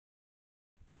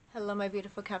Hello my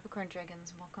beautiful Capricorn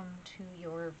dragons, welcome to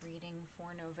your reading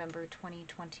for November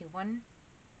 2021.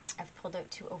 I've pulled out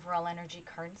 2 overall energy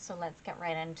cards, so let's get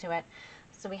right into it.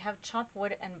 So we have chop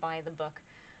wood and buy the book.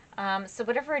 So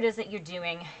whatever it is that you're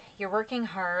doing, you're working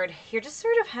hard, you're just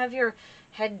sort of have your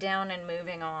head down and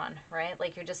moving on, right?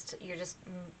 Like you're just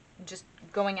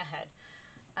going ahead.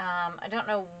 I don't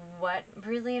know what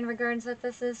really in regards that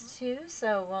this is to,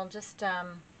 so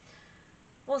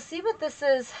we'll see what this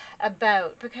is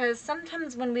about, because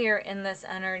sometimes when we are in this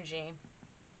energy,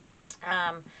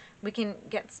 we can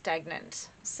get stagnant.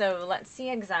 So let's see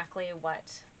exactly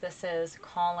what this is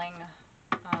calling.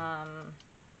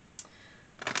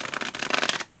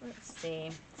 Let's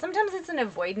see. Sometimes it's an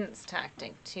avoidance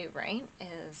tactic too, right?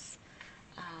 Is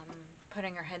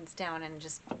putting our heads down and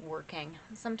just working.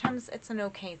 Sometimes it's an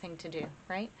okay thing to do,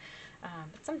 right?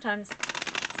 But sometimes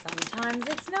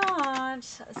it's not.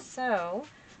 So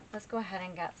let's go ahead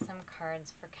and get some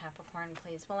cards for Capricorn,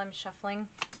 please, while I'm shuffling.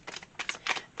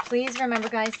 Please remember,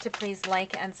 guys, to please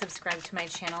like and subscribe to my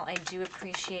channel. I do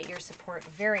appreciate your support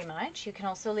very much. You can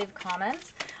also leave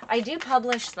comments. I do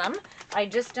publish them. I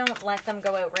just don't let them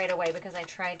go out right away because I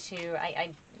try to,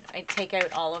 I take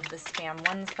out all of the spam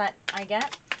ones that I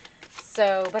get.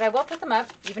 So, but I will put them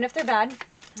up, even if they're bad.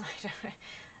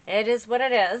 It is what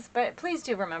it is, but please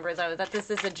do remember, though, that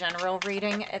this is a general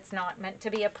reading. It's not meant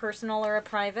to be a personal or a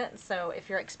private, so if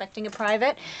you're expecting a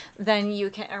private, then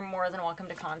you are more than welcome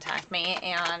to contact me,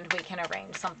 and we can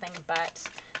arrange something, but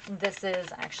this is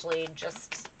actually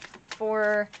just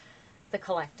for the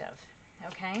collective,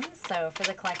 okay? So for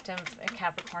the collective,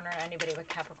 Capricorn, or anybody with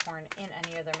Capricorn in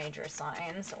any of their major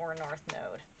signs or North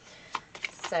Node.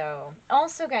 So,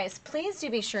 also, guys, please do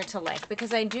be sure to like,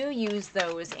 because I do use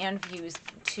those and views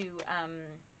to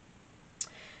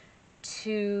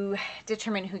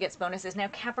determine who gets bonuses. Now,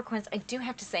 Capricorns, I do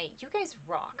have to say, you guys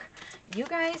rock. You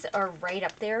guys are right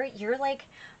up there. You're like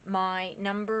my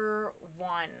number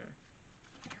one.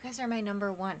 You guys are my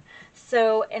number one.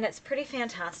 So, and it's pretty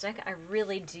fantastic. I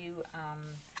really do,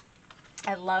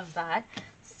 I love that.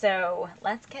 So,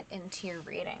 let's get into your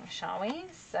reading, shall we?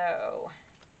 So,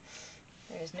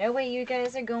 there's no way you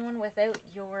guys are going without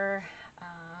your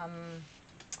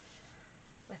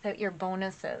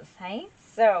bonuses, hey?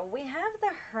 So we have the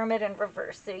Hermit in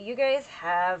reverse. So you guys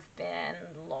have been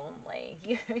lonely.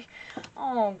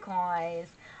 Oh, guys.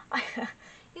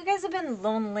 You guys have been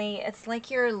lonely. It's like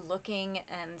you're looking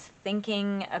and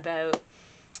thinking about,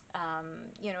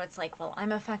 you know, it's like, well,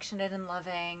 I'm affectionate and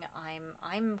loving.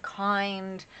 I'm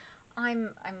kind.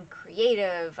 I'm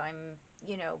creative. I'm,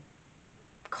 you know,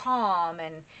 calm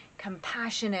and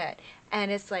compassionate,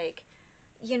 and it's like,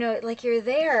 you know, like you're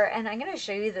there, and I'm going to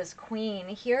show you this queen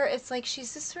here. It's like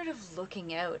she's just sort of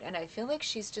looking out, and I feel like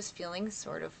she's just feeling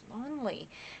sort of lonely,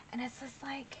 and it's just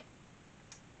like,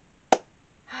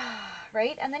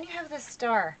 right? And then you have the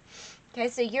star. Okay,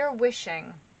 so you're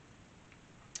wishing.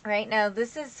 Right now,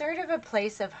 this is sort of a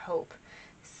place of hope.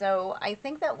 So I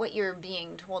think that what you're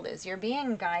being told is you're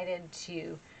being guided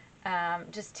to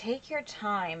just take your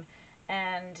time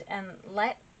and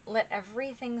let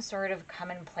everything sort of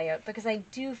come and play out, because I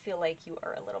do feel like you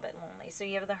are a little bit lonely. So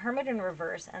you have the Hermit in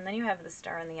reverse, and then you have the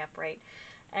Star in the upright,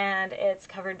 and it's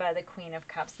covered by the Queen of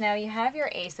Cups. Now you have your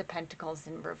Ace of Pentacles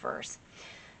in reverse.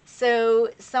 So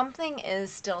something is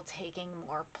still taking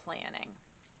more planning.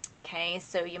 Okay,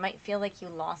 so you might feel like you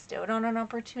lost out on an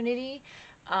opportunity.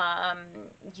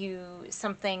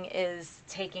 Something is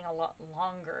taking a lot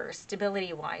longer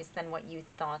stability-wise than what you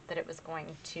thought that it was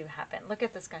going to happen. Look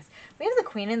at this, guys. We have the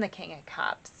Queen and the King of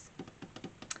Cups.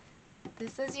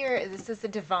 This is the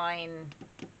divine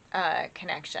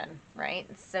connection, right?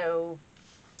 So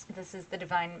this is the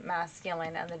divine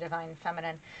masculine and the divine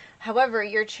feminine. However,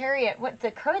 your Chariot, what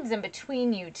the cards in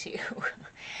between you two.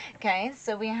 Okay,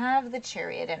 so we have the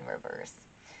Chariot in reverse.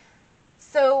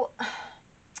 So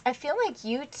I feel like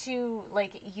you two,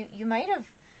 like you might have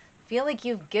feel like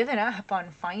you've given up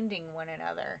on finding one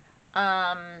another,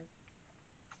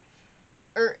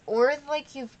 or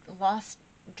like you've lost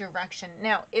direction.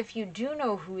 Now, if you do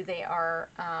know who they are,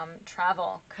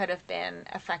 travel could have been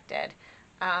affected,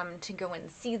 to go and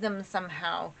see them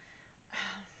somehow.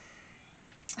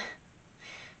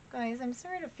 Guys, I'm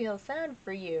starting to feel sad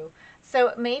for you.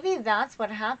 So maybe that's what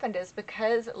happened, is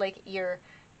because like you're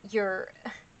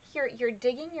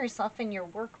digging yourself in your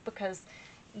work because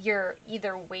you're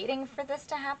either waiting for this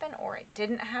to happen, or it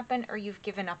didn't happen, or you've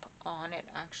given up on it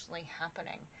actually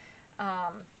happening.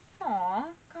 Aw,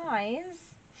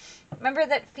 guys. Remember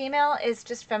that female is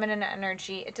just feminine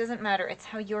energy. It doesn't matter. It's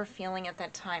how you're feeling at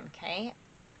that time, okay?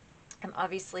 I'm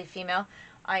obviously female.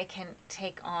 I can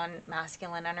take on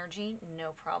masculine energy,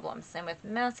 no problem. Same with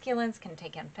masculines, can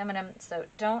take on feminine. So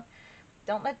don't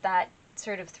let that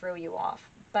sort of throw you off.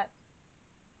 But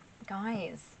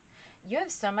guys, you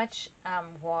have so much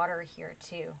water here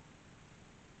too.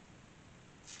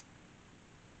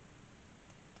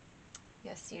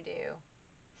 Yes, you do.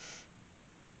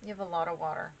 You have a lot of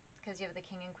water because you have the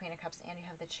King and Queen of Cups and you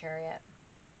have the Chariot.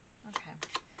 Okay.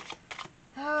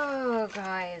 Oh,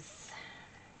 guys.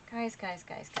 Guys.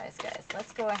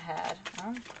 Let's go ahead.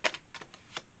 Oh.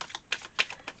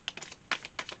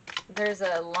 There's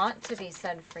a lot to be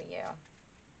said for you.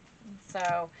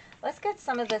 So let's get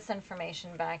some of this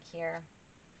information back here.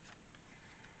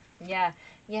 Yeah,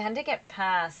 you had to get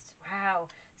past. Wow.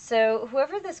 So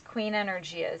whoever this Queen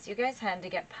energy is, you guys had to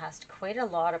get past quite a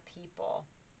lot of people.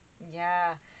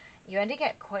 Yeah, you had to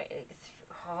get quite...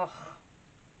 Oh,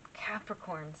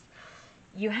 Capricorns.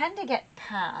 You had to get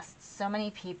past so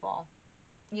many people.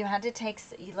 You had to take...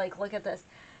 Like, look at this.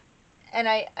 And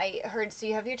I heard... So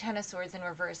you have your Ten of Swords in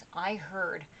reverse. I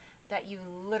heard that you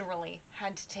literally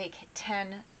had to take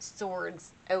 10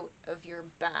 swords out of your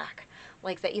back.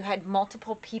 Like that you had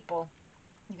multiple people.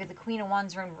 You have the Queen of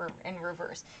Wands in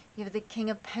reverse. You have the King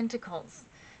of Pentacles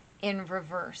in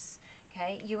reverse.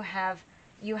 Okay, you have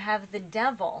the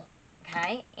Devil,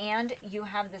 okay, and you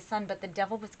have the Sun, but the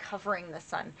Devil was covering the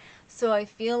Sun. So I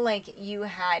feel like you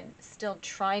had still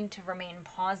tried to remain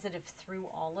positive through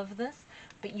all of this,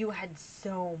 but you had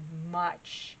so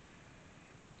much.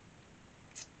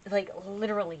 Like,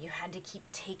 literally, you had to keep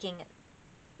taking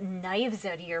knives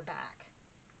out of your back.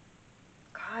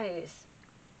 Guys.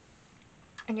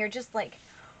 And you're just like,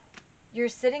 you're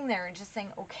sitting there and just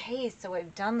saying, okay, so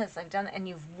I've done this, and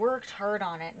you've worked hard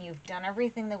on it, and you've done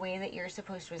everything the way that you're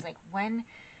supposed to. It's like, when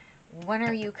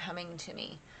are you coming to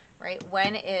me, right?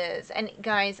 When is, and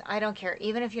guys, I don't care,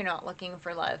 even if you're not looking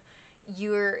for love,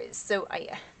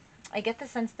 I get the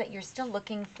sense that you're still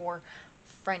looking for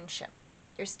friendship.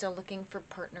 You're still looking for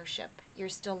partnership. You're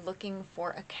still looking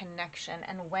for a connection.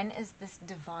 And when is this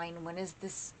divine, when is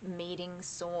this mating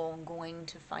soul going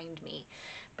to find me?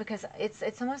 Because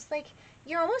it's almost like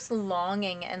you're almost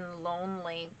longing and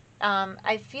lonely.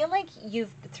 I feel like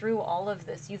through all of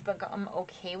this, you've become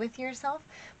okay with yourself,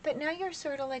 but now you're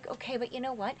sort of like, okay, but you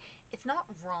know what? It's not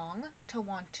wrong to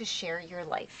want to share your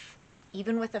life,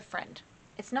 even with a friend.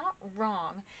 It's not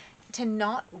wrong to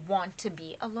not want to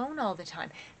be alone all the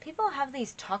time. People have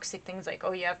these toxic things like,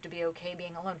 oh, you have to be okay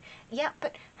being alone. Yeah,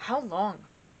 but how long?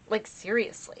 Like,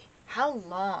 seriously, how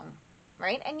long,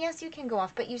 right? And yes, you can go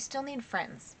off, but you still need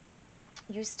friends.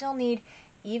 You still need,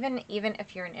 even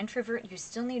if you're an introvert, you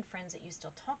still need friends that you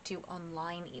still talk to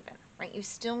online even, right? You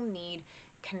still need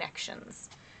connections.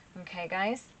 Okay,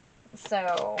 guys?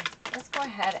 So let's go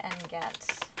ahead and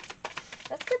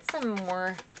let's get some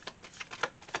more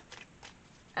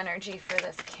energy for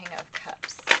this King of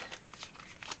Cups.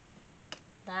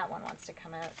 That one wants to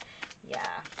come out.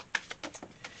 Yeah.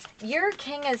 Your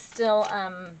king is still,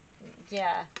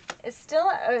 yeah, it's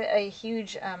still a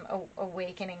huge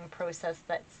awakening process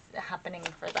that's happening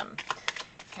for them.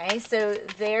 Okay, so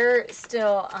they're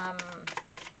still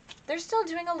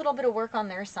doing a little bit of work on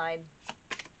their side.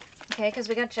 Okay, because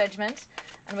we got Judgment,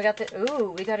 and we got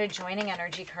we got a joining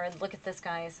energy card. Look at this,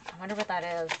 guys. I wonder what that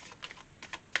is.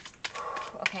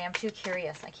 Okay, I'm too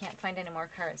curious. I can't find any more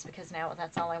cards because now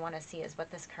that's all I want to see is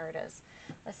what this card is.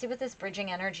 Let's see what this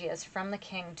bridging energy is from the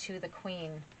King to the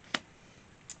Queen.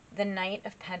 The Knight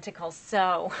of Pentacles.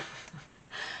 So,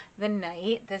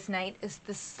 this Knight is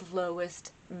the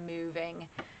slowest moving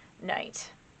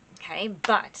Knight. Okay,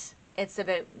 but it's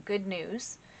about good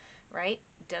news, right?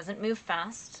 Doesn't move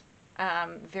fast.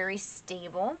 Very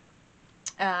stable.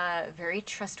 Very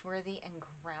trustworthy and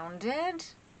grounded.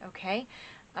 Okay.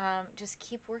 Just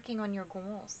keep working on your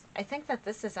goals. I think that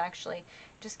this is actually,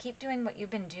 just keep doing what you've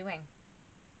been doing.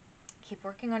 Keep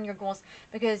working on your goals,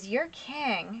 because your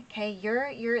king, okay,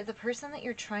 you're the person that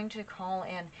you're trying to call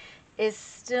in is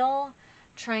still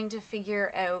trying to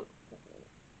figure out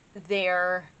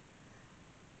they're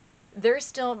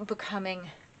still becoming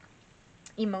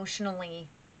emotionally,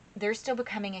 they're still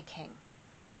becoming a king.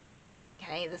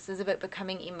 Okay, this is about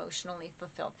becoming emotionally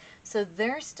fulfilled. So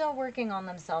they're still working on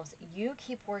themselves. You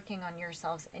keep working on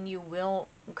yourselves and you will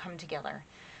come together.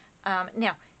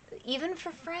 Now, even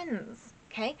for friends,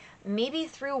 okay, maybe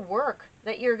through work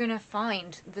that you're going to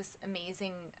find this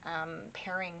amazing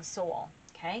pairing soul,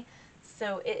 okay?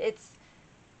 So it's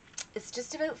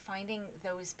just about finding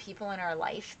those people in our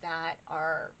life that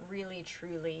are really,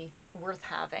 truly worth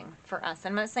having for us.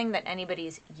 I'm not saying that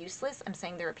anybody's useless. I'm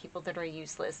saying there are people that are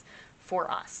useless for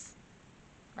us.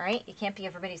 right? You can't be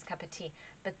everybody's cup of tea.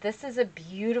 But this is a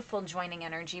beautiful joining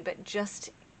energy, but just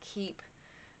keep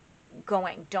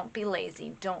going. Don't be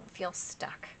lazy. Don't feel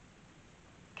stuck.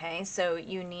 Okay, so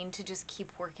you need to just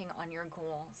keep working on your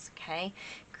goals, okay?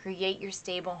 Create your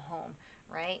stable home,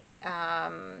 right?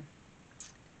 And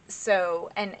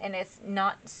it's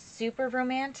not super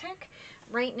romantic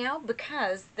right now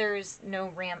because there's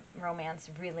no romance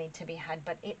really to be had,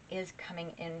 but it is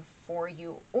coming in for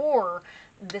you, or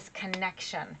this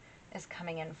connection is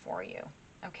coming in for you.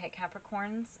 Okay,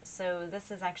 Capricorns, so this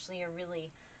is actually a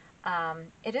really,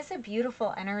 it is a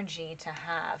beautiful energy to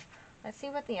have. Let's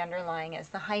see what the underlying is.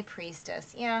 The High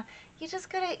Priestess. Yeah, you just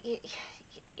gotta,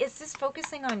 it's just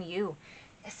focusing on you.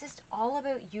 It's just all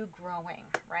about you growing,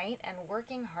 right? And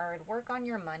working hard, work on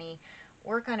your money,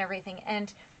 work on everything.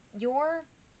 And your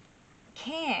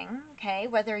king, okay,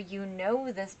 whether you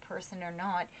know this person or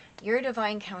not, your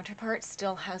divine counterpart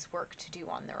still has work to do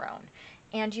on their own.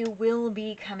 And you will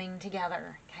be coming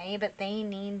together, okay? But they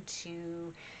need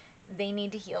to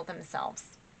heal themselves,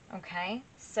 okay?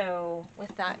 So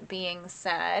with that being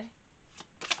said,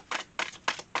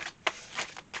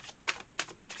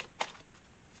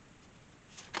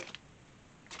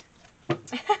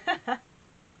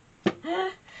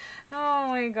 oh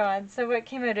my God. So what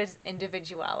came out is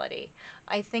individuality.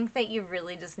 I think that you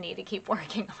really just need to keep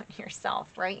working on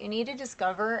yourself, right? You need to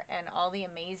discover and all the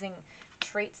amazing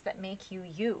traits that make you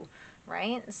you,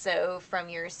 right? So from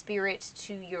your spirit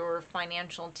to your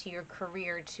financial, to your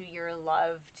career, to your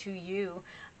love, to you.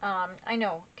 I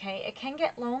know, okay, it can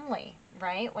get lonely,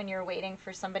 right? When you're waiting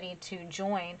for somebody to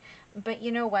join. But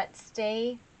you know what?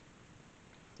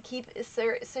 Keep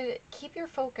your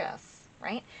focus,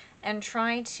 right? And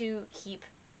try to keep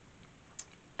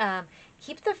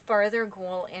the farther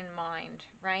goal in mind,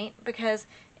 right? Because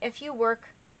if you work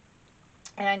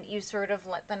and you sort of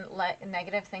let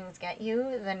negative things get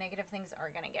you, the negative things are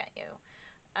going to get you.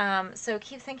 So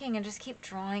keep thinking and just keep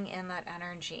drawing in that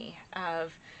energy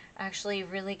of actually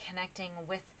really connecting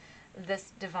with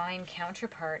this divine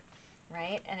counterpart,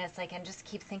 right? And it's like, and just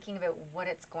keep thinking about what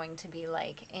it's going to be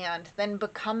like, and then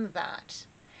become that,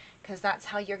 because that's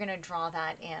how you're going to draw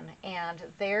that in. And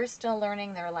they're still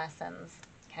learning their lessons,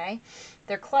 okay?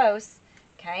 They're close,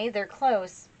 okay? They're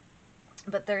close,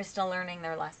 but they're still learning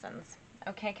their lessons.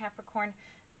 Okay, Capricorn?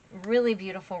 Really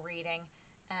beautiful reading.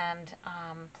 And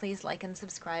please like and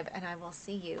subscribe, and I will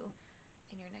see you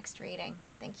in your next reading.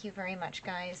 Thank you very much,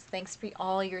 guys. Thanks for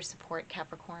all your support,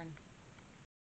 Capricorn.